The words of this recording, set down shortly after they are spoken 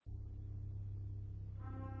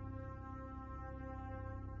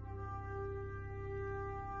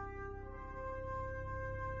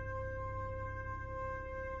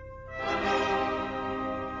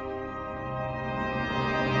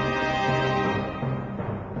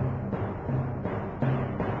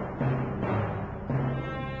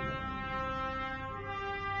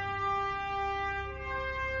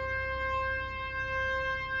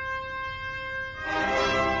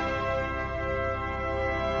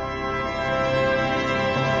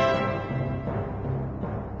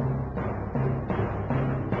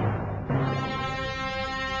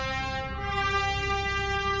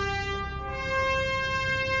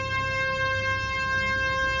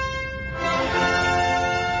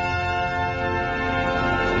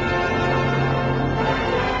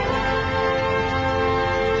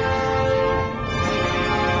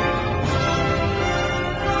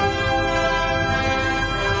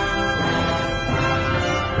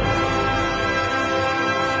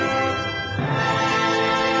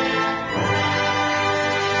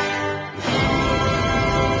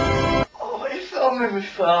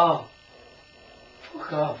very far.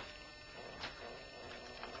 Fuck off.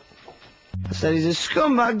 I said he's a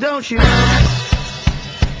scumbag, don't you?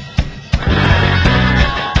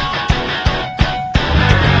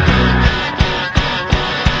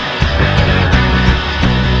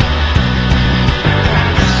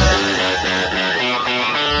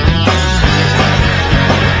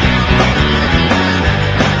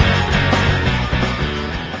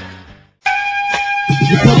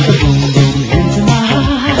 You put the boom boom into my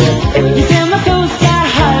heart. You feel my toes sky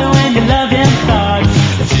high when your loving starts.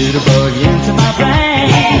 I shoot a bug into my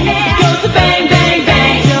brain. It goes to bang, bang,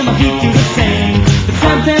 bang till my feet do the same. But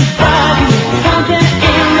something's bugging, something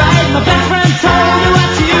ain't right. My best friend told me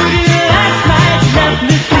what you did last night. You left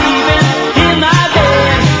me sleeping in my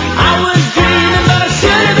bed. I was dreaming, but I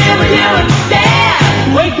should have been with you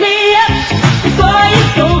instead. Wake me up before you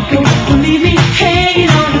go. Don't leave me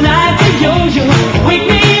hanging on like a yo-yo. Wake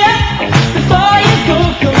me up before you go.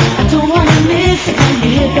 I don't wanna miss it when you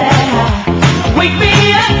hit that high. Wake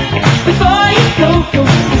me up before you go.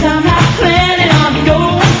 'Cause I'm not planning on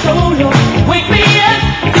going solo. Wake me up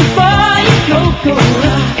before you go.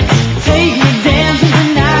 Take me dancing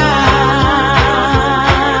tonight.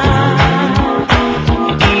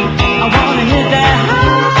 I wanna hit that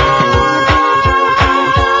high.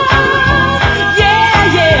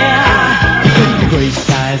 Yeah, yeah. Put the gray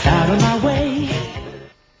skies out of my way.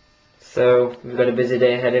 So, we've got a busy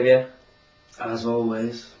day ahead of you. As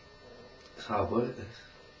always, it's hard work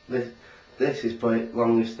this is probably the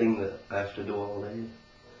longest thing that I have to do all day.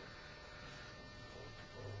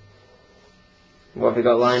 What have you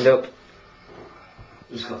got lined up?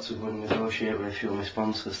 Just got to go and negotiate with a few of my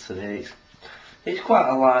sponsors today. It's quite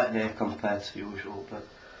a light day compared to usual, but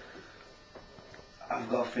I've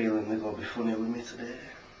got a feeling they're going to be funny with me today.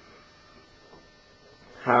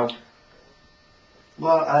 How?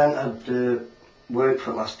 Well, I haven't had work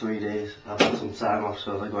for the last 3 days. I've had some time off,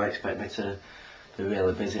 so they're going to expect me to be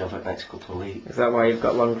really busy over the next couple of weeks. Is that why you've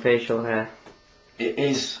got long facial hair? It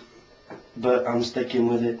is, but I'm sticking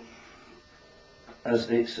with it, as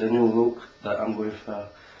it's a new look that I'm going for.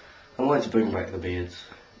 I'm going to bring back the beards.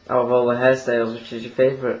 Out of all the hairstyles, which is your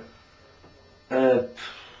favourite? I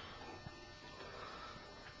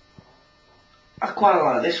quite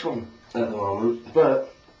like this one at the moment,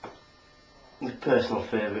 but my personal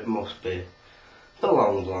favourite must be the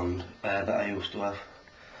long blonde that I used to have.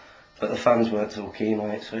 But the fans weren't so keen on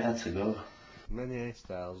it, so it had to go. Many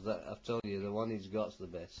hairstyles, that I've told you, the one he's got's the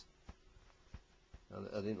best.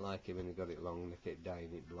 I didn't like it when he got it long and they kept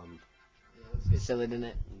dyeing it blonde. Yeah, it's a bit silly, isn't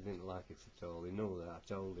it? I didn't like it at all, he knew that, I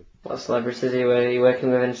told him. What celebrities are you working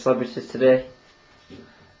with? Any celebrities today?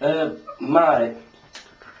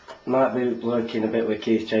 Might be working a bit with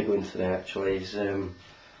Keith Chegwin today actually. He's a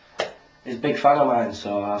big fan of mine,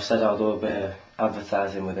 so I've said I'll do a bit of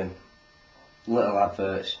advertising with him. Little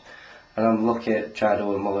adverts. And I'm looking at trying to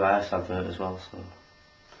do a Mother Ice advert as well, so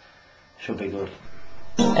should be good.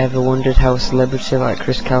 Ever wondered how a celebrity like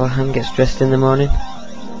Chris Callaghan gets dressed in the morning?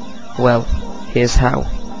 Well, here's how.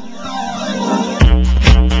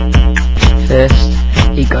 First,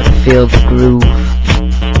 you gotta feel the groove.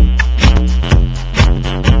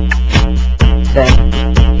 Then,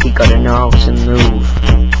 you gotta know how to move.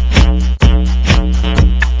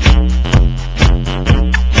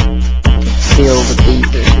 Feel the beat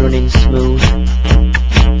that's running smooth.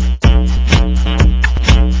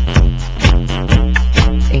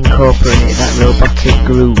 Incorporate that robotic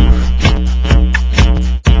groove.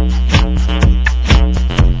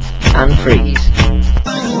 And freeze.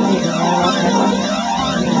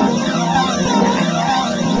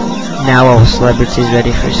 Now our celebrity is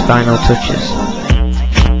ready for his final touches.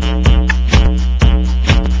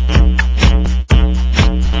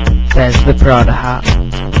 There's the Prada hat.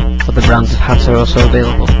 Other brands of hats are also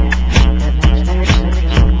available.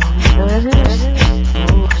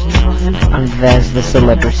 And there's the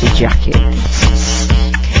celebrity jacket.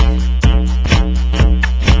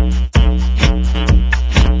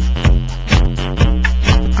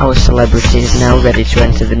 Our celebrity is now ready to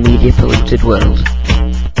enter the media polluted world.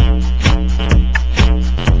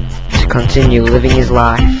 To continue living his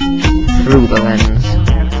life through the lens.